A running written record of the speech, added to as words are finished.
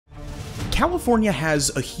California has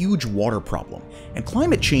a huge water problem, and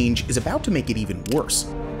climate change is about to make it even worse.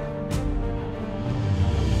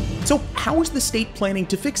 So how is the state planning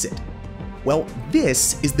to fix it? Well,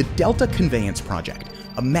 this is the Delta Conveyance Project,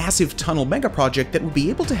 a massive tunnel megaproject that will be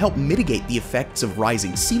able to help mitigate the effects of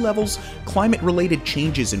rising sea levels, climate-related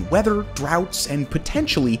changes in weather, droughts, and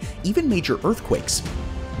potentially even major earthquakes.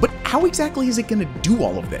 But how exactly is it going to do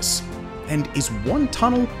all of this? And is one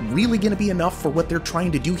tunnel really going to be enough for what they're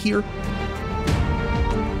trying to do here?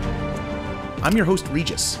 I'm your host,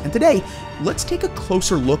 Regis, and today, let's take a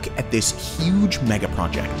closer look at this huge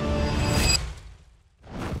megaproject.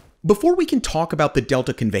 Before we can talk about the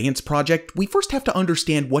Delta Conveyance Project, we first have to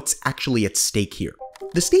understand what's actually at stake here.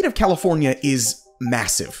 The state of California is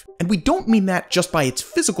massive, and we don't mean that just by its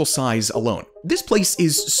physical size alone. This place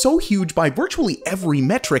is so huge by virtually every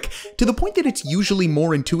metric, to the point that it's usually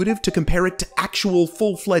more intuitive to compare it to actual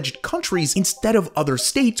full-fledged countries instead of other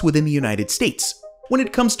states within the United States. When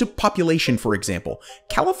it comes to population, for example,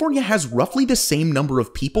 California has roughly the same number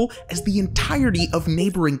of people as the entirety of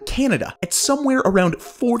neighboring Canada, at somewhere around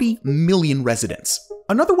 40 million residents.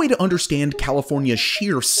 Another way to understand California's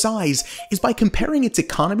sheer size is by comparing its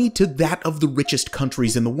economy to that of the richest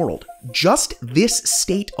countries in the world. Just this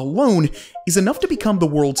state alone is enough to become the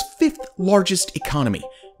world's 5th largest economy,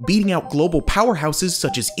 beating out global powerhouses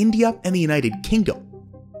such as India and the United Kingdom.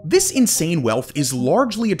 This insane wealth is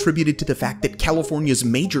largely attributed to the fact that California's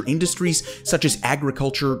major industries such as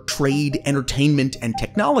agriculture, trade, entertainment, and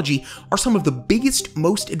technology are some of the biggest,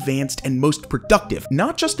 most advanced, and most productive,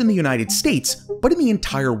 not just in the United States, but in the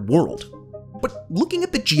entire world. But looking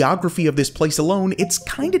at the geography of this place alone, it's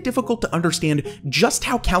kinda difficult to understand just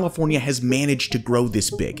how California has managed to grow this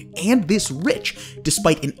big and this rich,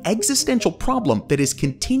 despite an existential problem that has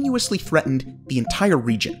continuously threatened the entire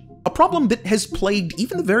region. A problem that has plagued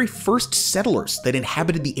even the very first settlers that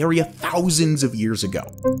inhabited the area thousands of years ago.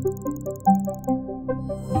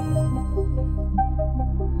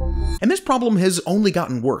 And this problem has only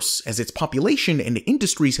gotten worse as its population and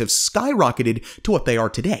industries have skyrocketed to what they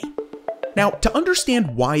are today. Now, to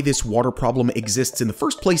understand why this water problem exists in the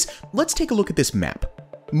first place, let's take a look at this map.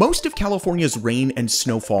 Most of California's rain and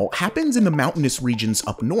snowfall happens in the mountainous regions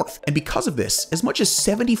up north, and because of this, as much as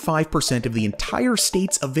 75% of the entire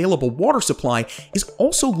state's available water supply is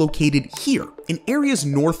also located here, in areas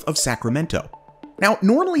north of Sacramento. Now,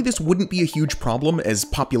 normally this wouldn't be a huge problem as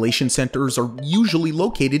population centers are usually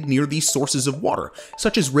located near these sources of water,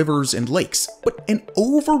 such as rivers and lakes, but an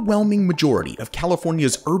overwhelming majority of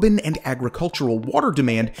California's urban and agricultural water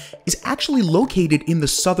demand is actually located in the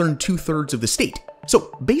southern 2/3 of the state.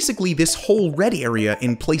 So basically this whole red area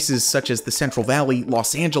in places such as the Central Valley,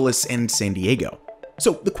 Los Angeles, and San Diego.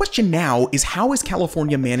 So the question now is, how has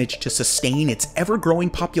California managed to sustain its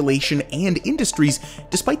ever-growing population and industries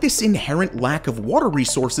despite this inherent lack of water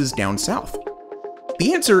resources down south?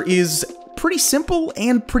 The answer is pretty simple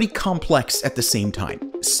and pretty complex at the same time.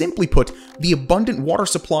 Simply put, the abundant water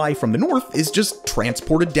supply from the north is just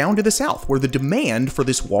transported down to the south, where the demand for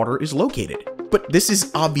this water is located. But this is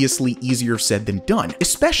obviously easier said than done,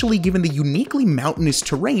 especially given the uniquely mountainous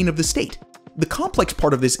terrain of the state. The complex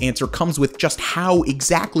part of this answer comes with just how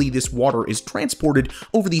exactly this water is transported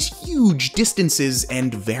over these huge distances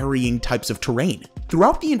and varying types of terrain.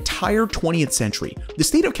 Throughout the entire 20th century, the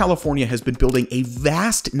state of California has been building a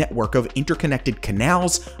vast network of interconnected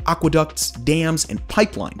canals, aqueducts, dams, and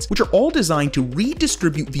pipelines, which are all designed to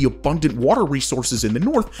redistribute the abundant water resources in the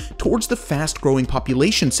north towards the fast-growing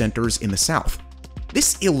population centers in the south.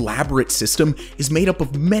 This elaborate system is made up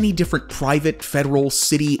of many different private, federal,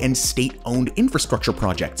 city, and state-owned infrastructure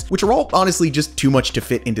projects, which are all honestly just too much to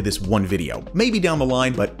fit into this one video. Maybe down the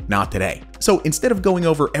line, but not today. So instead of going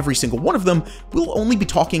over every single one of them, we'll only be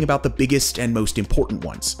talking about the biggest and most important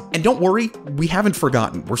ones. And don't worry, we haven't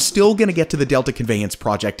forgotten. We're still gonna get to the Delta Conveyance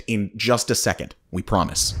Project in just a second, we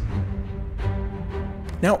promise.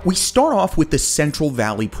 Now, we start off with the Central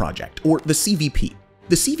Valley Project, or the CVP.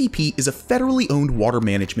 The CVP is a federally owned water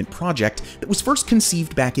management project that was first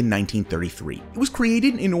conceived back in 1933. It was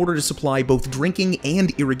created in order to supply both drinking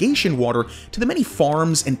and irrigation water to the many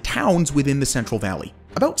farms and towns within the Central Valley.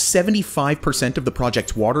 About 75% of the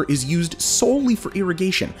project's water is used solely for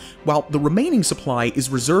irrigation, while the remaining supply is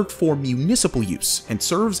reserved for municipal use and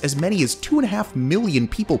serves as many as 2.5 million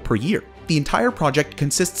people per year. The entire project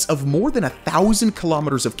consists of more than 1,000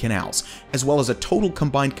 kilometers of canals, as well as a total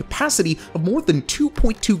combined capacity of more than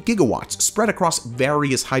 2.2 gigawatts spread across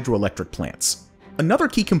various hydroelectric plants. Another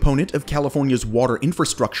key component of California's water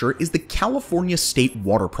infrastructure is the California State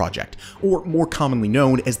Water Project, or more commonly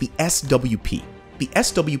known as the SWP. the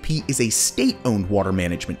SWP is a state-owned water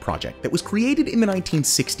management project that was created in the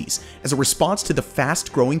 1960s as a response to the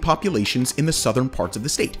fast-growing populations in the southern parts of the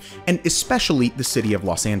state, and especially the city of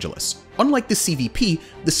Los Angeles. Unlike the CVP,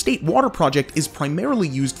 the State Water Project is primarily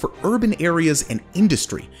used for urban areas and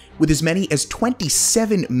industry, with as many as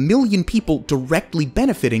 27 million people directly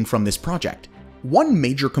benefiting from this project. One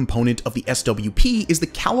major component of the SWP is the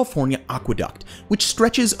California Aqueduct, which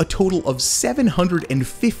stretches a total of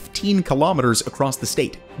 715 kilometers across the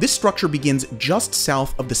state. This structure begins just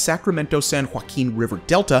south of the Sacramento-San Joaquin River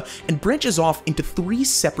Delta and branches off into 3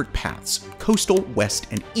 separate paths, coastal, west,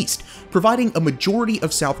 and east, providing a majority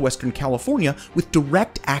of southwestern California with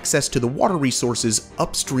direct access to the water resources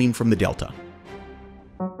upstream from the delta.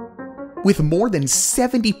 With more than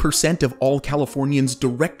 70% of all Californians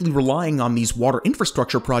directly relying on these water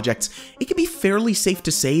infrastructure projects, it can be fairly safe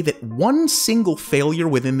to say that one single failure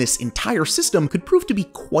within this entire system could prove to be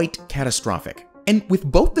quite catastrophic. And with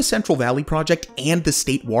both the Central Valley Project and the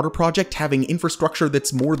State Water Project having infrastructure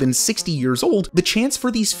that's more than 60 years old, the chance for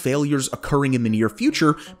these failures occurring in the near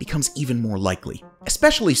future becomes even more likely.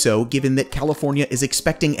 Especially so given that California is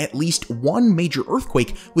expecting at least one major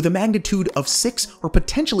earthquake with a magnitude of 6 or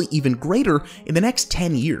potentially even greater in the next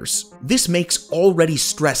 10 years. This makes already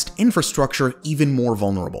stressed infrastructure even more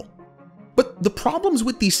vulnerable. But the problems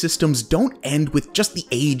with these systems don't end with just the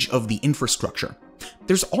age of the infrastructure.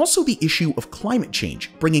 There's also the issue of climate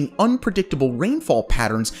change, bringing unpredictable rainfall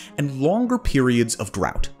patterns and longer periods of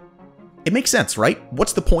drought. It makes sense, right?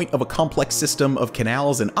 What's the point of a complex system of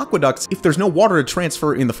canals and aqueducts if there's no water to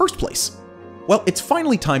transfer in the first place? Well, it's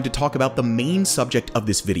finally time to talk about the main subject of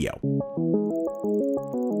this video.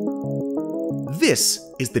 This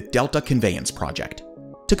is the Delta Conveyance Project.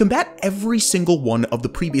 To combat every single one of the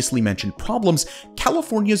previously mentioned problems,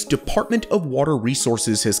 California's Department of Water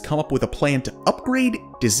Resources has come up with a plan to upgrade,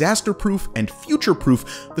 disaster-proof, and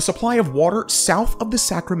future-proof the supply of water south of the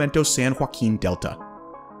Sacramento-San Joaquin Delta.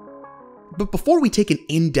 But before we take an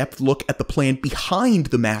in-depth look at the plan behind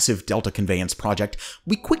the massive Delta Conveyance Project,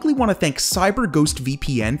 we quickly want to thank CyberGhost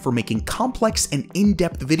VPN for making complex and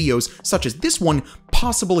in-depth videos such as this one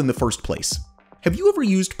possible in the first place. Have you ever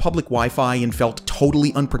used public Wi-Fi and felt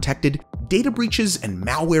totally unprotected? Data breaches and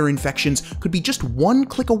malware infections could be just one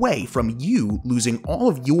click away from you losing all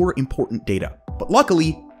of your important data. But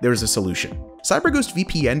luckily, there's a solution. CyberGhost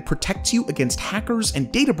VPN protects you against hackers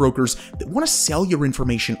and data brokers that want to sell your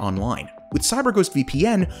information online. With CyberGhost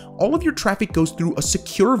VPN, all of your traffic goes through a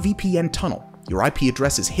secure VPN tunnel. Your IP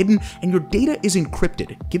address is hidden and your data is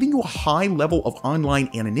encrypted, giving you a high level of online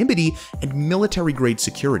anonymity and military-grade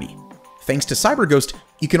security. Thanks to CyberGhost,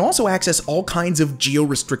 you can also access all kinds of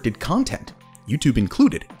geo-restricted content, YouTube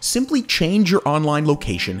included. Simply change your online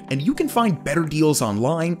location and you can find better deals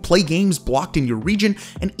online, play games blocked in your region,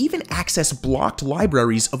 and even access blocked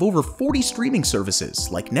libraries of over 40 streaming services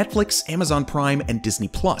like Netflix, Amazon Prime, and Disney+.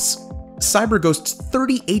 CyberGhost's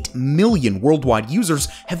 38 million worldwide users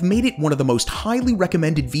have made it one of the most highly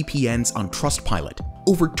recommended VPNs on Trustpilot.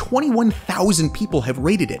 Over 21,000 people have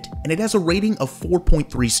rated it, and it has a rating of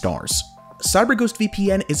 4.3 stars. CyberGhost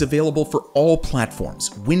VPN is available for all platforms: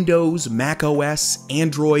 Windows, Mac OS,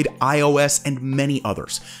 Android, iOS, and many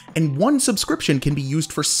others. And one subscription can be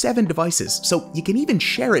used for 7 devices, so you can even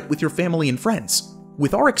share it with your family and friends.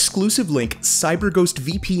 With our exclusive link,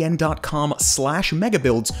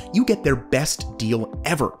 cyberghostvpn.com/megabuilds, you get their best deal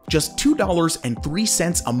ever. Just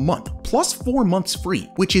 $2.03 a month, plus 4 months free,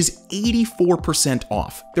 which is 84%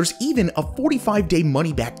 off. There's even a 45-day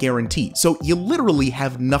money-back guarantee, so you literally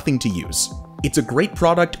have nothing to use. It's a great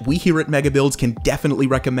product. We here at MegaBuilds can definitely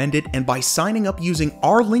recommend it, and by signing up using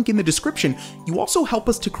our link in the description, you also help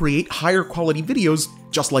us to create higher quality videos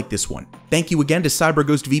just like this one. Thank you again to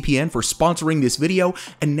CyberGhost VPN for sponsoring this video,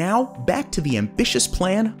 and now back to the ambitious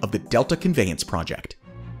plan of the Delta Conveyance Project.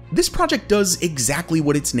 This project does exactly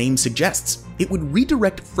what its name suggests. It would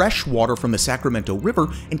redirect fresh water from the Sacramento River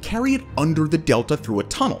and carry it under the delta through a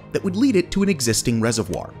tunnel that would lead it to an existing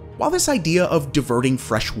reservoir. While this idea of diverting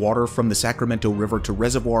fresh water from the Sacramento River to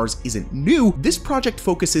reservoirs isn't new, this project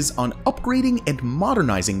focuses on upgrading and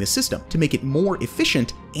modernizing the system to make it more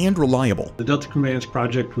efficient and reliable. The Delta Conveyance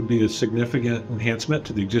Project would be a significant enhancement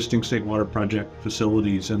to the existing State Water Project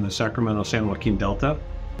facilities in the Sacramento-San Joaquin Delta.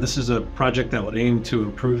 This is a project that would aim to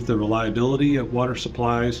improve the reliability of water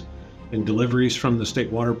supplies and deliveries from the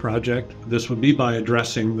State Water Project. This would be by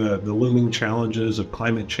addressing the looming challenges of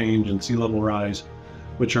climate change and sea level rise,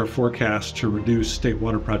 which are forecast to reduce State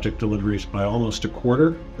Water Project deliveries by almost a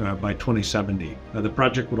quarter by 2070. The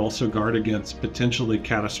project would also guard against potentially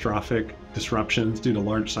catastrophic disruptions due to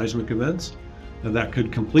large seismic events, and that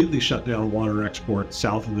could completely shut down water export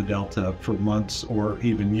south of the Delta for months or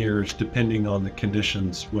even years, depending on the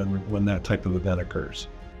conditions when that type of event occurs.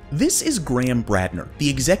 This is Graham Bradner, the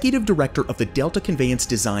Executive Director of the Delta Conveyance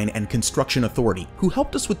Design and Construction Authority, who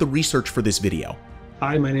helped us with the research for this video.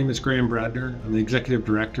 Hi, my name is Graham Bradner. I'm the Executive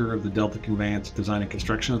Director of the Delta Conveyance Design and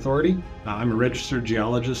Construction Authority. I'm a registered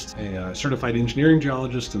geologist, a certified engineering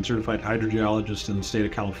geologist, and certified hydrogeologist in the state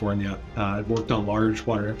of California. I've worked on large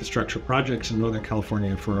water infrastructure projects in Northern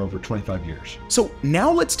California for over 25 years. So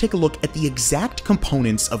now let's take a look at the exact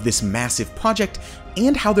components of this massive project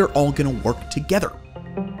and how they're all going to work together.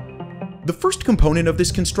 The first component of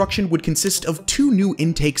this construction would consist of 2 new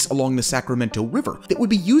intakes along the Sacramento River that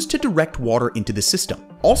would be used to direct water into the system.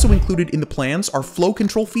 Also included in the plans are flow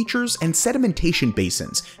control features and sedimentation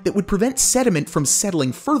basins that would prevent sediment from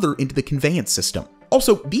settling further into the conveyance system.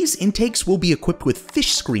 Also, these intakes will be equipped with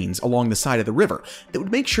fish screens along the side of the river that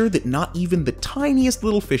would make sure that not even the tiniest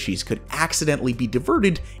little fishies could accidentally be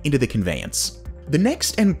diverted into the conveyance. The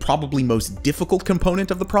next and probably most difficult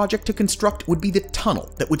component of the project to construct would be the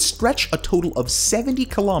tunnel that would stretch a total of 70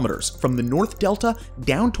 kilometers from the North Delta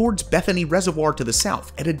down towards Bethany Reservoir to the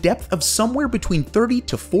south at a depth of somewhere between 30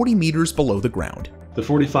 to 40 meters below the ground. The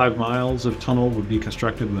 45 miles of tunnel would be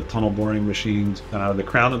constructed with tunnel boring machines. The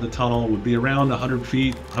crown of the tunnel would be around 100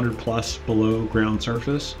 feet, 100 plus below ground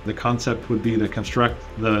surface. The concept would be to construct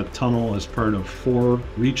the tunnel as part of 4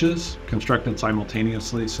 reaches constructed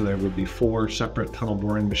simultaneously, so there would be 4 separate tunnel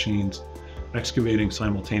boring machines excavating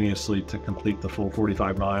simultaneously to complete the full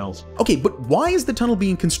 45 miles. Okay, but why is the tunnel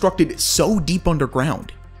being constructed so deep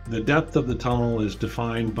underground? The depth of the tunnel is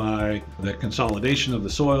defined by the consolidation of the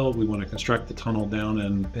soil. We want to construct the tunnel down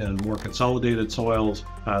in more consolidated soils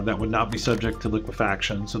that would not be subject to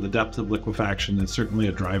liquefaction. So the depth of liquefaction is certainly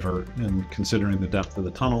a driver in considering the depth of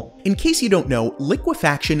the tunnel. In case you don't know,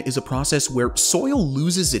 liquefaction is a process where soil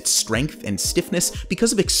loses its strength and stiffness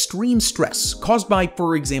because of extreme stress caused by,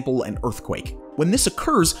 for example, an earthquake. When this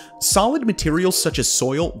occurs, solid materials such as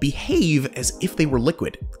soil behave as if they were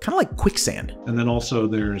liquid, kind of like quicksand. And then also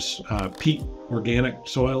there's peat. Organic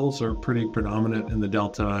soils are pretty predominant in the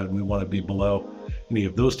Delta, and we want to be below any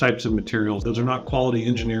of those types of materials. Those are not quality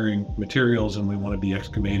engineering materials, and we want to be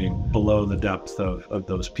excavating below the depth of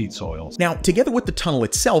those peat soils. Now, together with the tunnel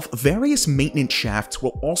itself, various maintenance shafts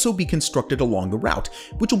will also be constructed along the route,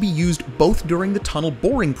 which will be used both during the tunnel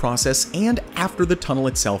boring process and after the tunnel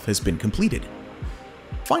itself has been completed.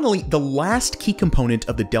 Finally, the last key component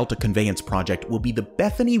of the Delta Conveyance Project will be the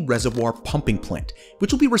Bethany Reservoir pumping plant,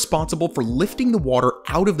 which will be responsible for lifting the water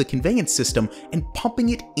out of the conveyance system and pumping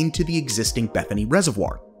it into the existing Bethany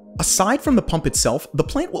Reservoir. Aside from the pump itself, the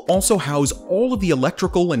plant will also house all of the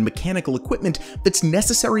electrical and mechanical equipment that's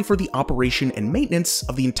necessary for the operation and maintenance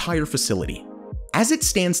of the entire facility. As it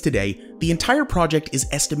stands today, the entire project is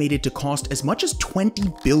estimated to cost as much as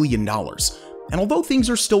 $20 billion. And although things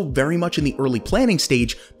are still very much in the early planning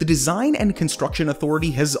stage, the Design and Construction Authority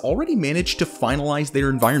has already managed to finalize their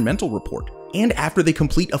environmental report. And after they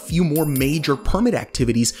complete a few more major permit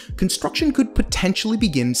activities, construction could potentially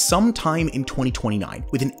begin sometime in 2029,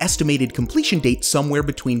 with an estimated completion date somewhere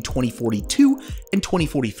between 2042 and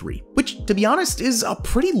 2043, which, to be honest, is a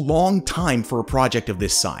pretty long time for a project of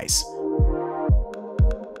this size.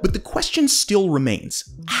 But the question still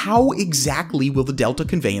remains, how exactly will the Delta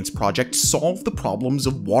Conveyance Project solve the problems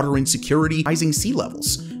of water insecurity, rising sea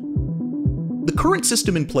levels? The current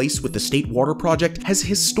system in place with the State Water Project has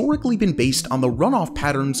historically been based on the runoff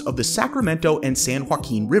patterns of the Sacramento and San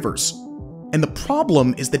Joaquin rivers. And the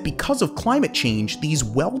problem is that because of climate change, these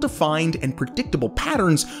well-defined and predictable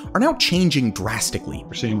patterns are now changing drastically.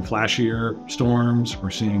 We're seeing flashier storms, we're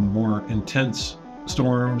seeing more intense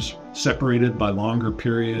storms separated by longer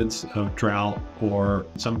periods of drought, or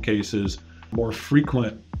in some cases, more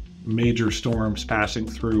frequent major storms passing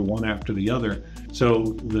through one after the other.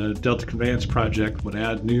 So the Delta Conveyance Project would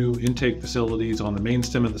add new intake facilities on the main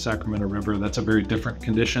stem of the Sacramento River. That's a very different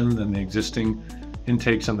condition than the existing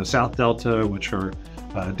intakes on the South Delta, which are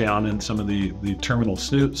down in some of the terminal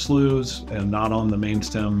sloughs and not on the main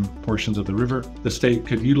stem portions of the river. The state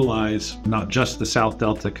could utilize not just the South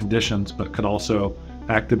Delta conditions, but could also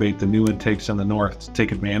activate the new intakes in the north to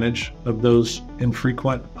take advantage of those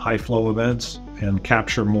infrequent high flow events and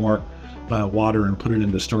capture more water and put it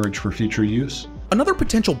into storage for future use. Another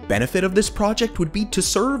potential benefit of this project would be to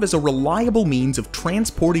serve as a reliable means of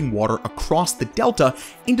transporting water across the delta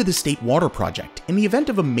into the State Water Project in the event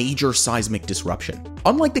of a major seismic disruption.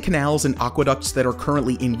 Unlike the canals and aqueducts that are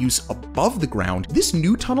currently in use above the ground, this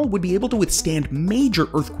new tunnel would be able to withstand major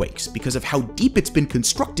earthquakes because of how deep it's been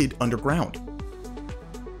constructed underground.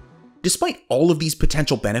 Despite all of these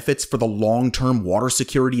potential benefits for the long-term water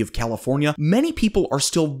security of California, many people are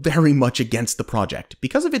still very much against the project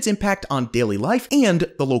because of its impact on daily life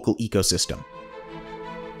and the local ecosystem.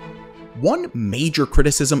 One major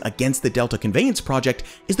criticism against the Delta Conveyance Project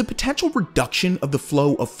is the potential reduction of the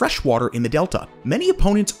flow of fresh water in the Delta. Many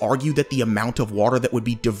opponents argue that the amount of water that would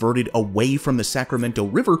be diverted away from the Sacramento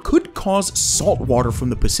River could cause salt water from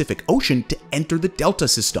the Pacific Ocean to enter the Delta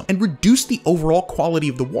system and reduce the overall quality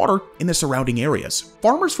of the water in the surrounding areas.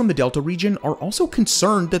 Farmers from the Delta region are also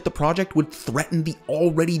concerned that the project would threaten the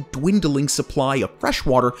already dwindling supply of fresh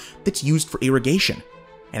water that's used for irrigation.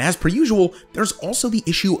 And as per usual, there's also the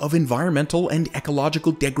issue of environmental and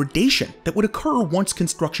ecological degradation that would occur once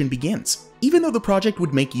construction begins. Even though the project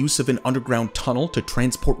would make use of an underground tunnel to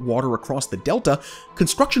transport water across the Delta,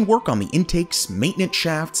 construction work on the intakes, maintenance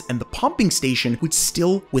shafts, and the pumping station would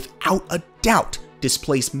still, without a doubt,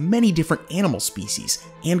 displace many different animal species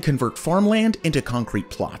and convert farmland into concrete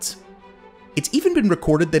plots. It's even been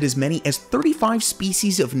recorded that as many as 35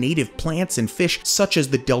 species of native plants and fish, such as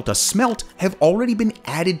the Delta smelt, have already been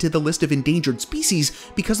added to the list of endangered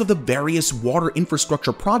species because of the various water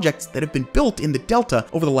infrastructure projects that have been built in the Delta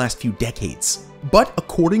over the last few decades. But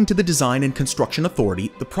according to the Design and Construction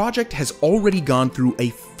Authority, the project has already gone through a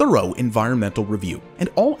thorough environmental review, and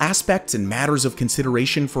all aspects and matters of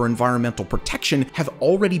consideration for environmental protection have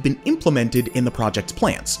already been implemented in the project's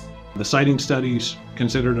plans. The siting studies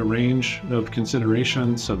considered a range of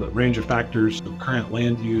considerations, so the range of factors of current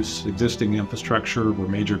land use, existing infrastructure were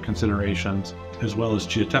major considerations, as well as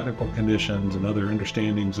geotechnical conditions and other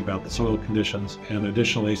understandings about the soil conditions, and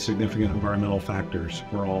additionally significant environmental factors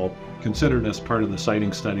were all considered as part of the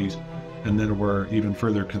siting studies, and then were even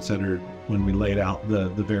further considered when we laid out the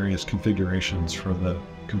various configurations for the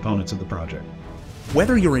components of the project.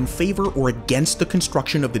 Whether you're in favor or against the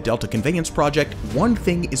construction of the Delta Conveyance Project, one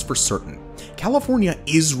thing is for certain. California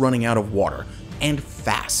is running out of water, and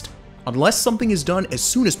fast. Unless something is done as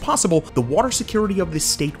soon as possible, the water security of this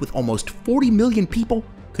state with almost 40 million people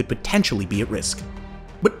could potentially be at risk.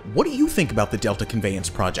 But what do you think about the Delta Conveyance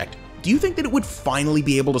Project? Do you think that it would finally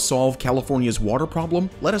be able to solve California's water problem?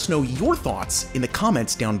 Let us know your thoughts in the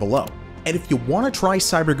comments down below. And if you want to try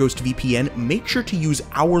CyberGhost VPN, make sure to use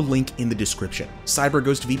our link in the description.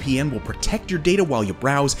 CyberGhost VPN will protect your data while you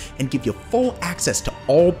browse and give you full access to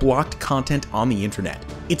all blocked content on the internet.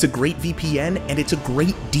 It's a great VPN and it's a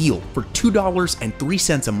great deal for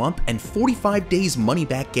 $2.03 a month and 45 days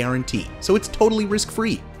money-back guarantee, so it's totally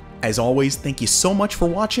risk-free. As always, thank you so much for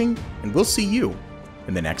watching, and we'll see you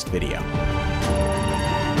in the next video.